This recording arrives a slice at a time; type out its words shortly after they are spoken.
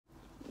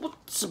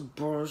What's up,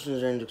 bros?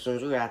 We're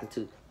reacting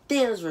to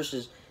Thanos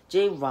versus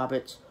J.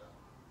 Roberts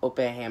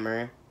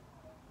Oppenheimer.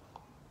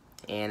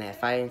 And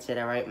if I didn't say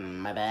that right,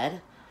 my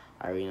bad.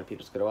 I already know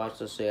people's gonna watch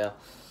this, so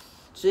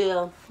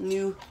yeah,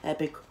 new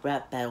epic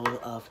rap battle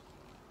of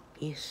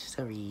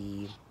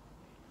history.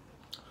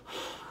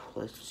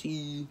 Let's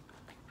see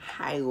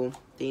how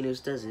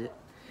Thanos does it.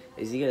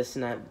 Is he gonna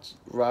snap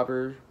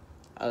Robert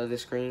out of the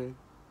screen?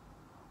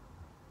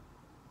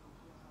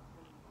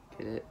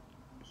 Get it?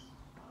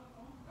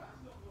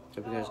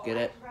 Hope you guys get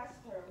it.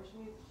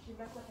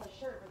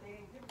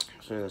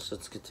 So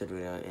let's get to the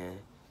video, yeah.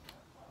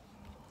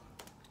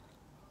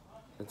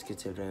 Let's get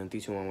to the video.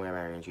 3, 2, 1, whatever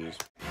I'm gonna choose.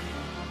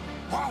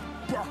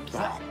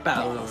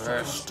 Battle of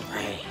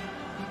history.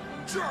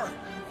 J.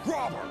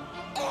 Robert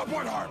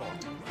Oppenheimer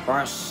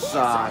versus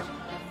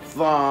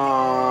Thanos.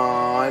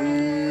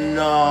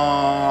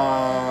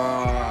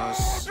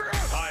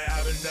 I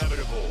am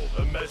inevitable,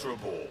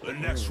 immeasurable,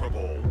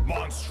 inexorable,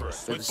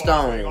 monstrous. With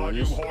stones. On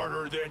you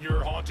harder than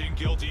your haunting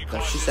guilty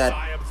conscience.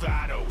 I am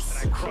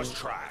Thanos, and I crush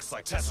tracks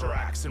like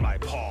tesseracts in my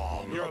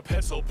palm. You're a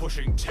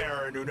pencil-pushing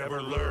Terran who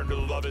never learned to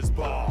love his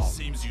bomb.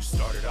 Seems you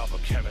started off a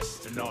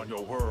chemist, and on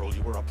your world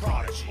you were a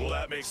prodigy. Well,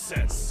 that makes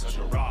sense, cause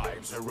your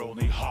rhymes are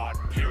only hot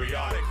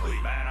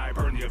periodically. Man, I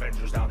burned the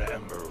Avengers down to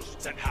embers.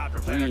 Sent half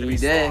your planet to be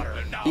slaughtered,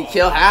 and now he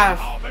killed half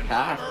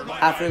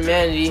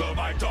humanity. So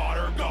my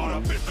daughter got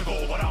a physical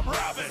when I'm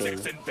rapping.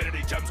 6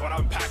 infinity gems when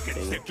I'm packing.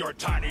 Stick your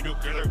tiny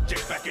nuclear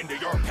dick back into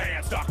your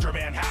pants, Dr.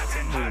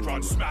 Manhattan.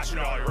 Hadron smashing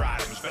all your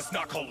atoms. Best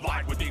not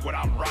collide with me when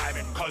I'm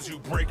rhyming, cause you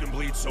break and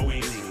bleed so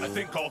easy. I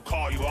think I'll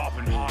call you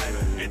Oppenheimer.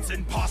 It's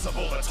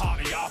impossible to top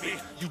me, Oppie.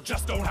 You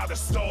just don't have the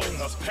stone.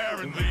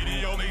 Apparently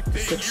the only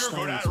thing you're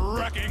good at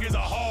wrecking is a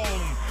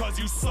home, cause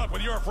you slept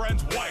with your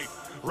friend's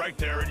wife right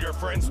there in your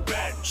friend's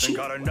bed, and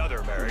got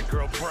another married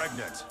girl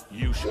pregnant.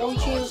 You should What?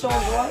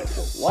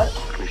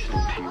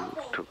 Listening to you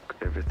took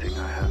everything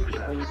I have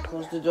left. When you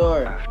close the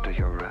door. After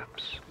your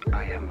raps,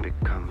 I am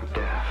become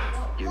deaf.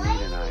 You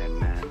need an Iron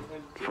Man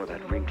for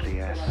that wrinkly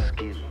ass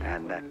skin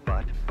and that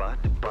butt.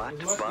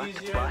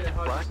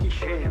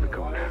 Here we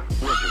go now.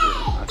 Where's your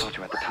rhythm? I thought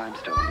you had the time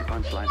stone. Your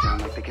punchlines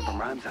sound like they came from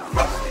rhyme sound.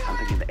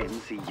 Something in the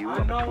MCU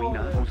or between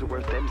us. Who's it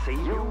worth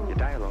MCU? Your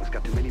dialogue's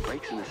got too many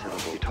breaks in the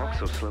syllable. You talk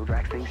so slow,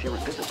 Drax thinks you're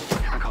invisible.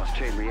 I cause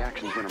chain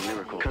reactions when I'm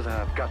lyrical, cause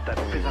I've got that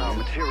fissile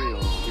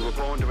material. You were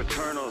born to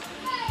Eternals,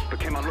 but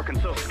came out looking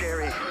so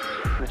scary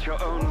that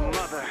your own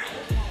mother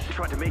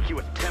tried to make you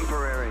a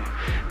temporary.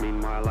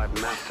 Meanwhile, I've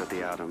mastered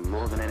the atom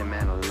more than any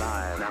man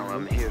alive. Now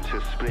I'm here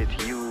to split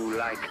you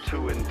like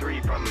 2 and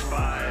 3 from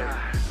 5.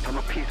 I'm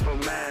a peaceful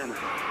man,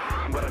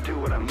 but I do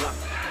what I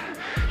must.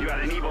 You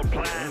had an evil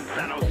plan,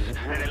 Thanos,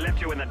 and it left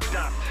you in the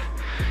dust.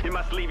 It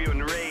must leave you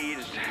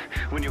enraged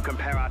when you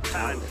compare our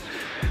talents,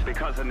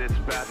 because in this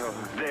battle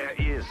there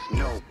is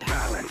no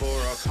balance. For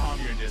a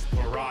communist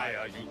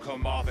pariah, you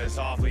come off as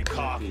awfully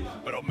cocky,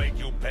 but I'll make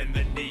you bend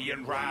the knee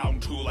in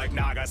round 2 like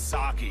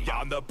Nagasaki.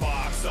 I'm the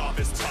box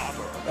office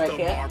topper, the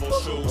Marvel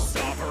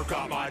showstopper.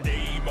 Got my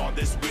name on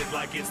this win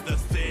like it's the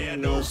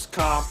Thanos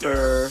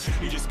copter.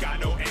 You just got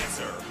no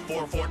answer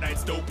for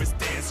Fortnite's dopest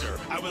dancer.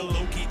 I will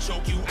low-key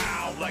choke you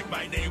out like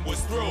my name was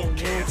throat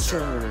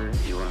cancer.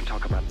 You wanna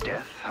talk about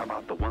death? How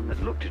about the one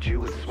that looked at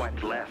you and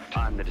swiped left?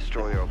 I'm the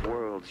destroyer of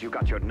worlds. You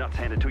got your nuts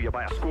handed to you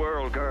by a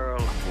squirrel, girl.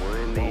 We're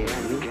in the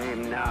end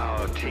game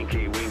now,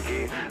 Tinky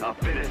Winky. A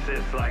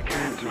physicist like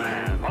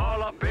Ant-Man,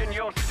 all up in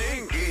your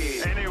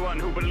stinky. Anyone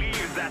who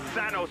believes that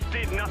Thanos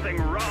did nothing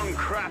wrong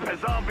crap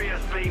has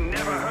obviously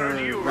never heard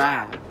you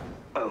rap.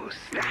 Oh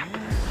snap.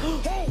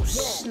 Oh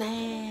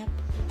snap.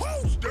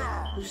 Who's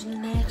down? Who's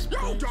next?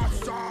 You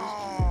just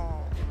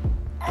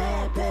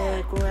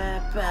Epic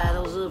rap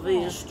battles of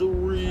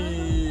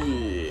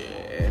history.